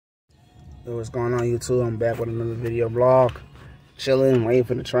Yo, what's going on, YouTube? I'm back with another video vlog. Chilling, waiting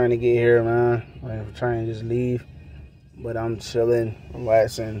for the train to get here, man. Waiting for the train to just leave. But I'm chilling,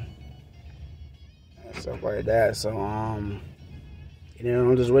 relaxing, and stuff like that. So, I'm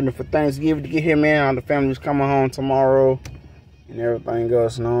just waiting for Thanksgiving to get here, man. All the family's coming home tomorrow and everything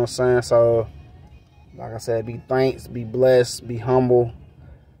else, you know what I'm saying? So, like I said, be thanks, be blessed, be humble,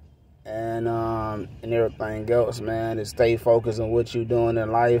 and everything else, man. Just stay focused on what you're doing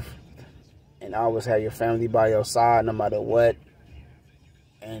in life. And always have your family by your side no matter what.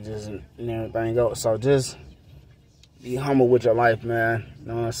 And just everything else. So just be humble with your life, man. You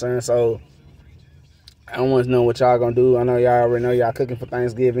know what I'm saying? So I don't want to know what y'all gonna do. I know y'all already know y'all cooking for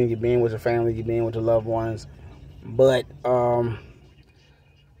Thanksgiving. You're being with your family. You're being with your loved ones. But what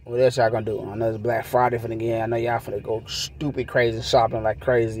else y'all gonna do? I know it's Black Friday for the game. I know y'all finna go stupid crazy shopping like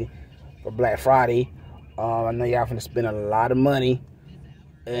crazy for Black Friday. I know y'all finna spend a lot of money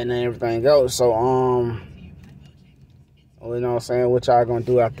and everything else. So you know what I'm saying, what y'all gonna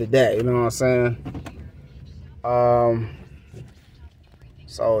do after that, you know what I'm saying?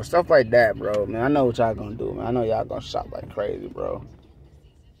 So stuff like that, bro, man. I know what y'all gonna do, man. I know y'all gonna shop like crazy, bro,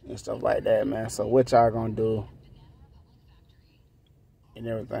 and stuff like that, man. So what y'all gonna do and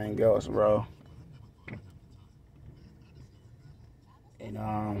everything else, bro,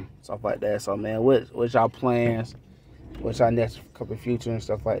 and stuff like that. So, man, what y'all plans, what's our next couple future and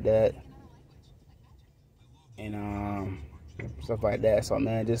stuff like that, and stuff like that. So,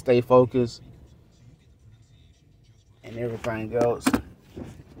 man, just stay focused and everything else.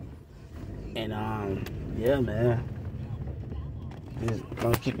 And yeah, man, just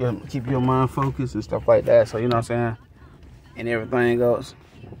gonna keep your mind focused and stuff like that. So, you know what I'm saying, and everything else.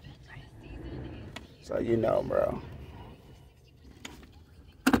 So, you know, bro,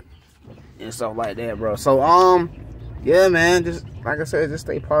 and stuff like that, bro. So yeah, man, just like I said, just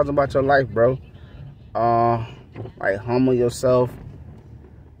stay positive about your life, bro. Like, humble yourself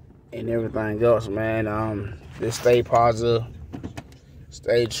and everything else, man. Just stay positive,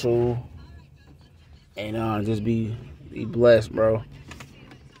 stay true, and just be blessed, bro,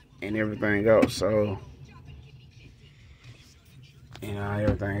 and everything else. So,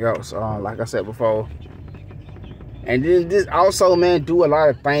 everything else. Like I said before, and then this also, man, do a lot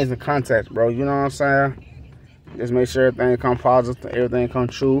of things in context, bro. You know what I'm saying? Just make sure everything come positive, everything come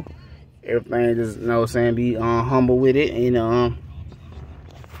true, everything just, you know what I'm saying, be humble with it, and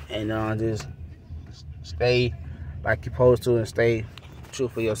just stay like you're supposed to and stay true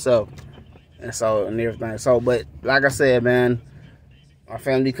for yourself, and everything. So, but like I said, man, my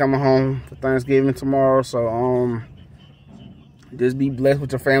family coming home for Thanksgiving tomorrow, so just be blessed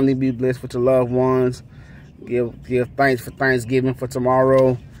with your family, be blessed with your loved ones, give thanks for Thanksgiving for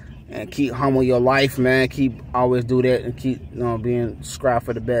tomorrow. And keep humble your life, man. Always do that, and keep, you know, being strive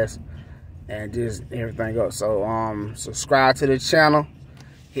for the best, and just everything else. So subscribe to the channel,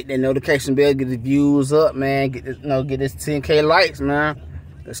 hit that notification bell, get the views up, man. Get this 10K likes, man.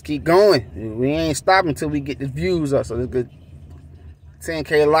 Let's keep going. We ain't stopping until we get the views up. So let's get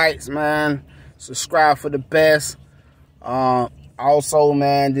 10K likes, man. Subscribe for the best. Also,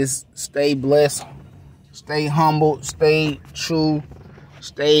 man, just stay blessed, stay humble, stay true.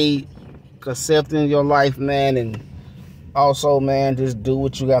 Stay consistent in your life, man, and also, man, just do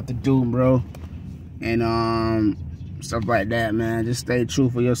what you got to do, bro, and stuff like that, man. Just stay true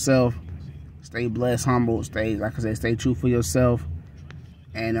for yourself, stay blessed, humble, stay, like I said, stay true for yourself,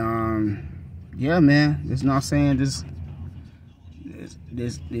 and yeah, man. Just, not saying, just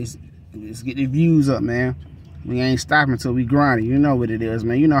get the views up, man. We ain't stopping until we grind it. You know what it is,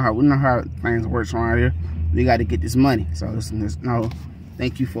 man. We know how things work around here. We got to get this money. So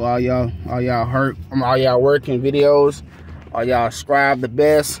thank you for all y'all working videos, all y'all subscribe the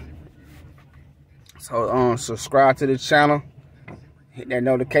best. So subscribe to the channel, hit that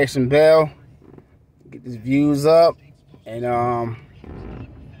notification bell, get these views up, and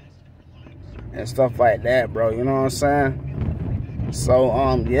stuff like that, bro. You know what I'm saying?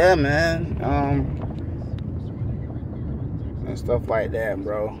 So yeah, man, and stuff like that,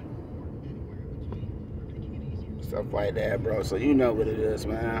 bro. Stuff like that, bro. So you know what it is,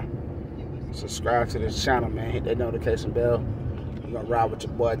 man. Subscribe to this channel, man. Hit that notification bell. You're gonna ride with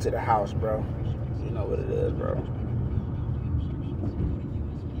your boy to the house, bro. You know what it is, bro.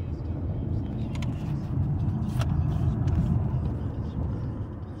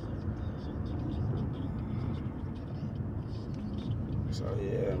 So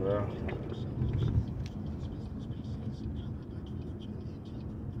yeah, bro.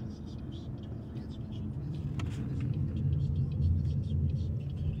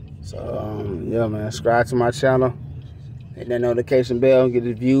 So yeah, man, subscribe to my channel, hit that notification bell, get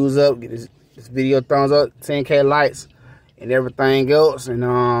his views up, get this video thumbs up, 10K likes, and everything else. And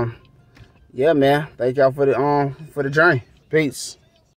yeah, man, thank y'all for the journey. Peace.